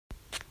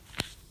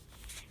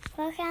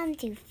Welcome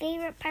to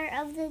Favorite Part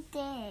of the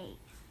Day.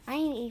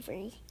 I'm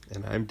Avery.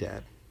 And I'm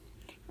Dad.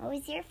 What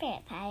was your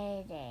favorite part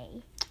of the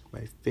day?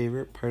 My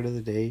favorite part of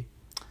the day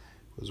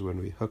was when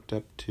we hooked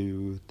up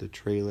to the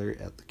trailer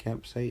at the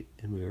campsite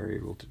and we were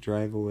able to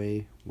drive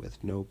away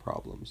with no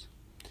problems.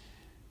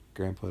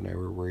 Grandpa and I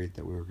were worried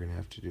that we were going to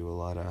have to do a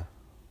lot of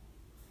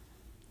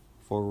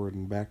forward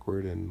and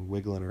backward and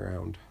wiggling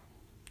around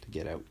to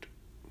get out.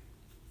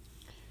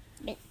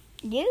 But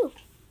you?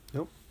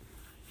 Nope.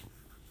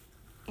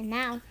 And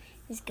now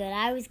it's good.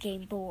 I was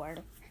getting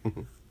bored.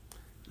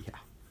 Yeah.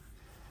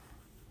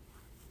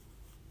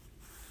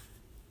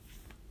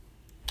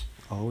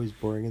 Always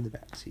boring in the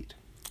backseat.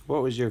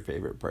 What was your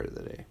favorite part of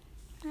the day?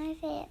 My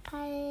favorite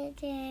part of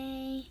the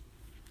day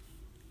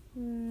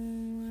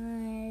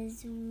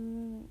was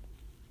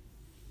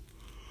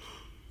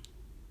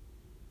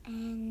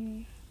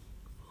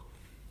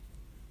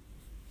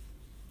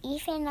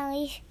Ethan and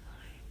I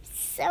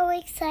so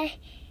excited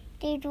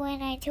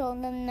when I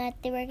told them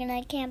that they were going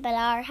to camp at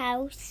our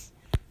house.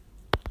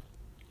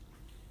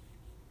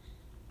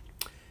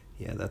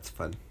 Yeah, that's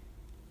fun.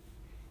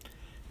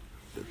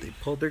 That they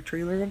pulled their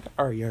trailer into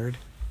our yard.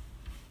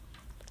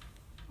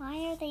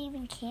 Why are they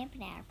even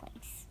camping at our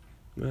place?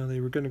 Well, they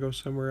were going to go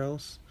somewhere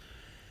else.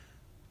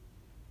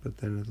 But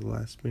then at the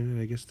last minute,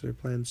 I guess their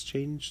plans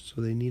changed, so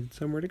they needed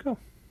somewhere to go.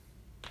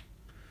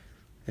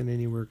 And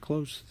anywhere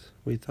close,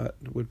 we thought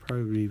would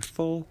probably be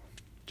full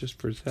just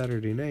for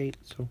Saturday night,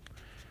 so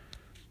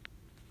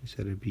we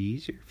said it'd be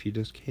easier if you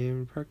just came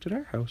and parked at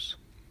our house.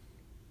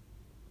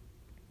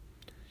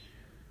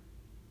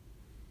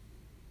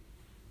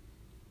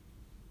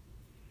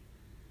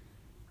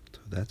 So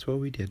that's what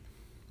we did.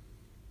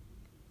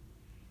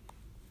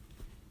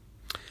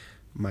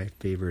 My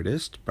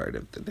favoriteest part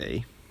of the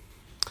day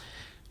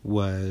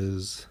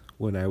was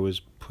when I was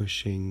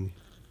pushing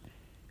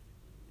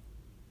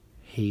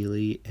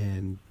Haley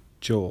and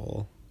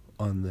Joel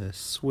on the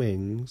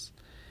swings,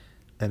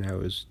 and I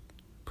was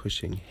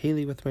pushing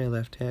Haley with my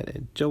left hand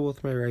and Joel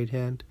with my right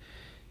hand,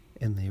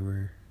 and they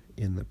were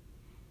in the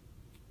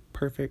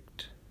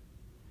perfect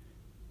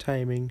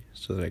timing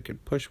so that I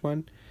could push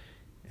one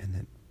and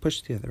then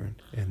push the other one,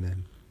 and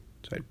then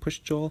so I'd push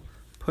Joel,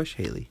 push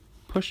Haley,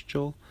 push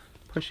Joel,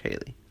 push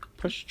Haley,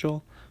 push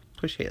Joel,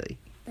 push Haley.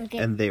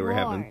 And they were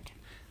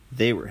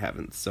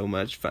having so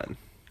much fun.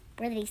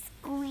 Were they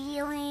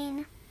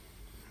squealing?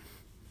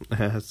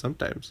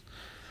 Sometimes.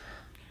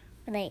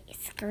 Were they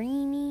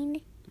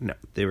screaming? No,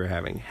 they were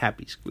having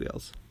happy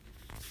squeals.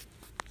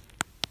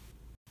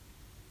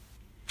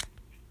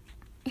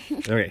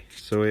 Okay,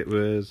 so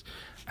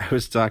I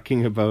was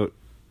talking about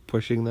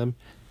pushing them,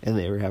 and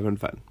they were having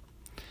fun.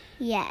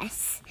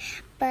 Yes,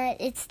 but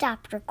it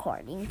stopped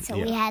recording, so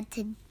we had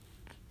to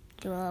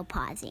do a little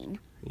pausing.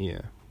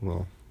 Yeah,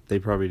 well, they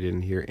probably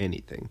didn't hear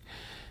anything.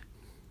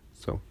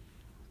 So,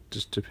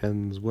 just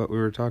depends what we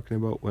were talking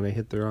about when I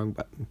hit the wrong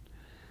button.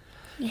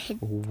 We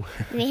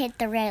hit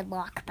the red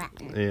lock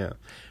button. Yeah.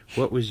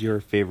 What was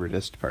your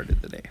favoriteest part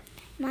of the day?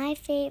 My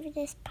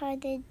favoriteest part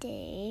of the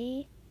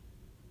day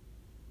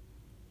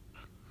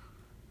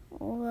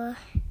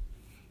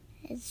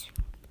was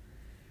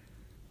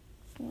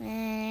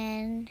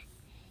when,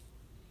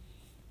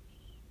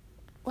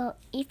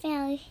 Ethan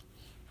and I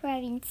were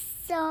having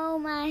so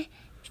much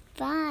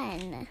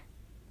fun.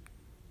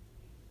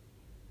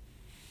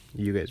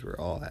 You guys were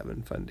all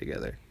having fun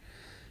together.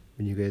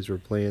 When you guys were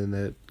playing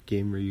that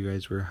game where you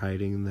guys were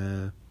hiding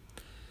the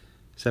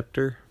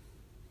scepter.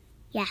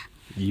 Yeah.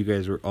 You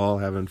guys were all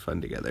having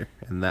fun together,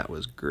 and that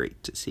was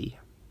great to see.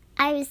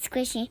 I was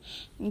squishing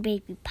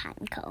baby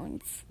pine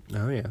cones.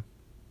 Oh, yeah.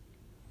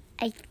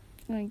 I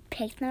would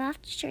pick them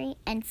off the tree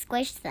and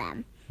squish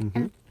them.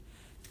 Mm-hmm.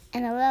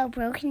 And the little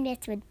broken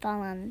bits would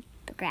fall on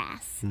the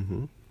grass.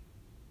 Mm-hmm.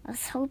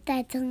 Let's hope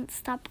that doesn't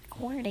stop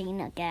recording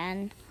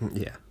again.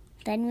 Yeah.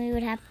 Then we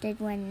would have to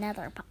do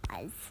another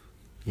pause.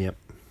 Yep.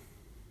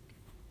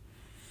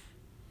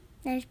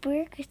 There's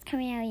boogers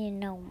coming out of your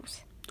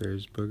nose.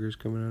 There's boogers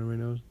coming out of my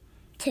nose?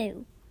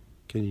 2.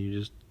 Can you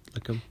just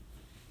lick them?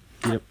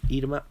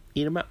 Eat them up.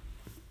 Eat them up.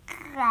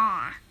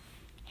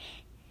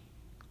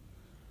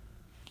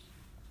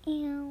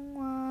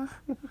 Ew.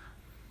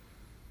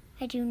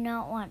 I do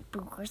not want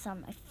boogers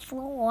on my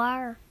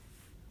floor.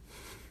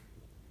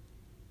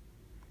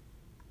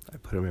 I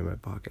put them in my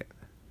pocket.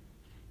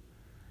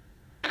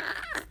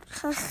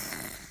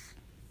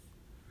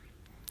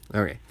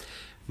 Okay.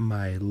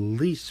 My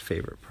least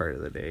favorite part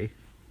of the day,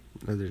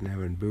 other than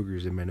having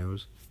boogers in my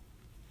nose,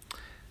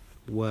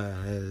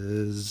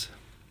 was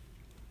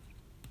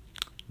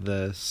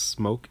the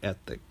smoke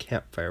at the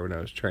campfire when I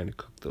was trying to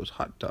cook those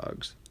hot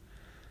dogs.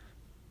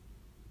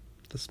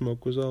 The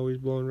smoke was always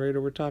blowing right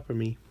over top of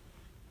me.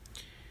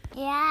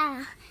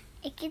 Yeah,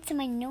 it gets in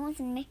my nose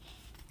and makes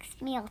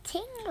me all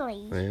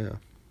tingly. Yeah.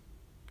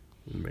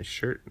 In my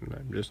shirt, and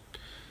I'm just,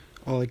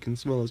 all I can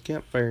smell is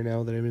campfire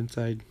now that I'm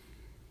inside.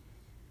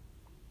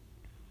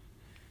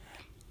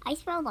 I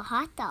smell the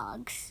hot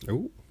dogs.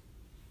 Oh.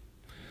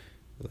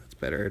 Well, that's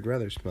better. I'd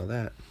rather smell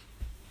that.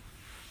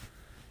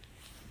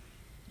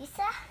 You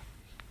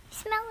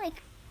smell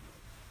like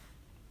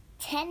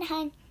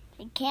 1,000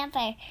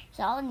 campfires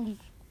all in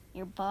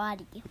your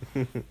body.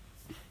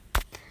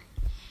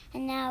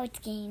 And now it's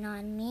getting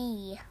on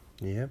me.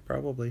 Yeah,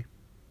 probably.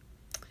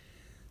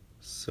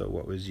 So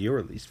what was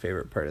your least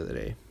favorite part of the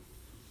day?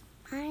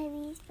 My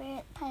least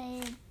favorite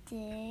part of the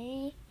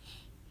day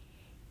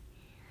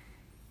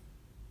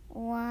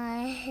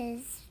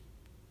was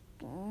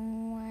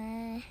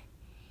when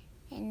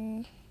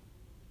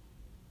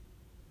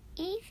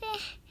Ethan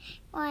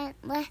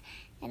let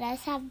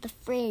us have the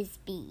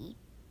frisbee.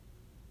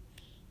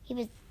 He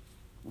was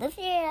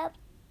lifting it up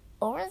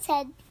over his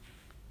head,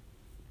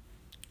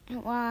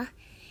 and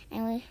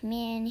with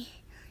me and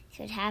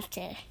he would have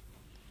to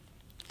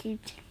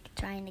keep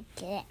trying to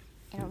get it,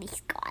 and at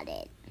least got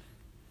it.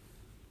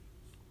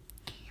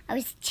 I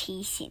was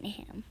chasing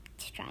him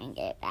to try and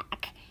get it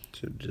back.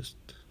 Should just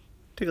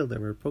tickled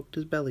him or poked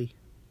his belly.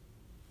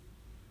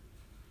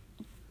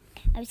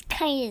 I was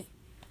cutting his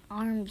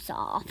arms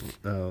off.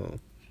 Oh.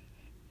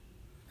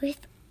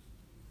 With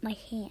my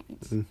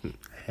hands.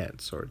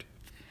 Hand sword.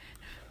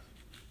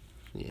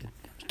 Yeah.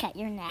 Cut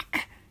your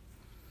neck.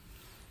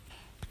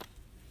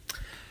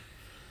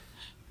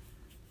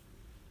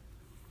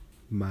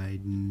 My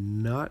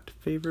not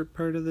favorite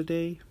part of the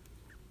day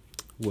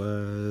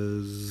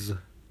was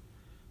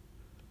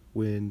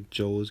when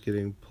Joel was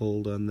getting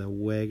pulled on the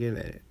wagon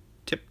and it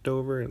tipped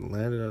over and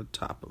landed on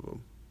top of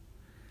him.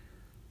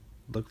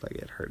 Looked like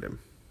it hurt him.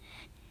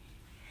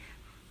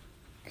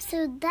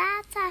 So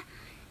that's how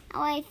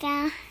I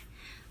found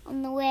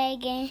on the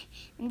wagon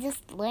and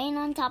just laying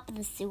on top of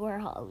the sewer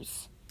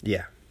hose.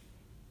 Yeah.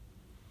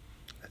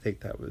 I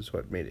think that was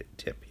what made it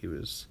tip. He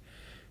was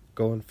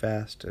going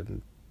fast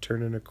and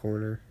turning a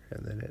corner,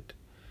 and then it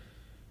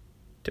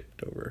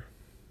tipped over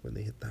when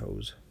they hit the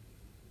hose.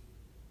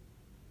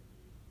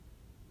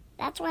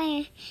 That's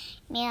why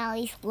me at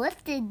least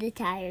lifted the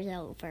tires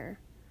over.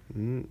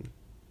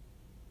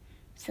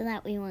 So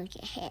that we won't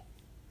get hit.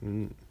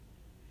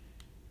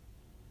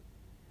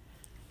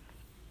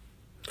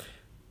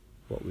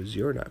 What was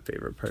your not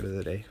favorite part of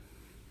the day?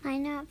 My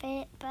not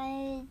favorite part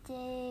of the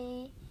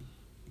day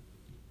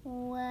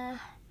was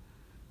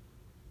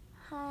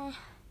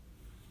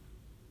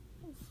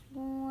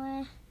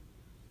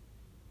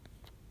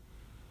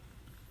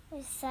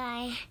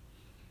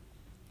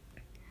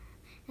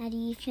that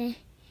Ethan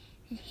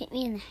hit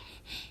me in the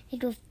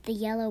head with the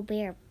yellow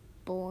bear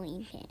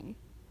bowling pin.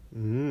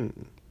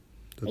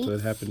 That's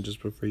what happened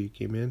just before you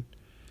came in?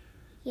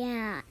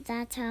 Yeah,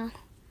 that's how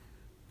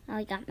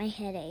I got my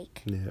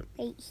headache. Yeah.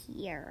 Right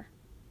here.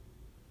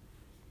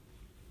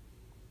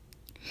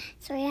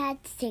 So I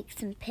had to take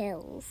some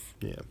pills.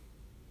 Yeah.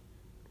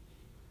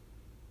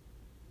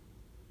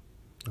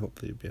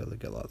 Hopefully you'll be able to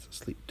get lots of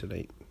sleep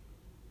tonight.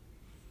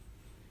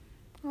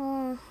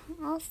 Oh,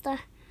 I'll start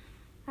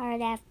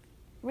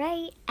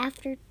right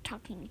after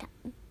talking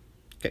time.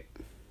 Okay.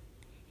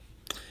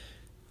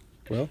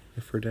 Well,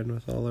 if we're done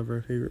with all of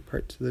our favorite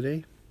parts of the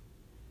day,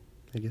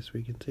 I guess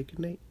we can say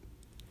goodnight.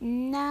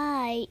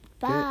 Night.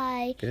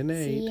 Bye. Good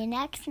night. See you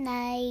next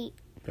night.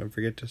 Don't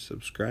forget to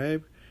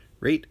subscribe,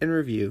 rate, and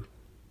review.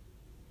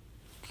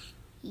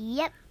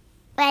 Yep.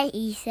 What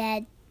he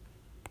said.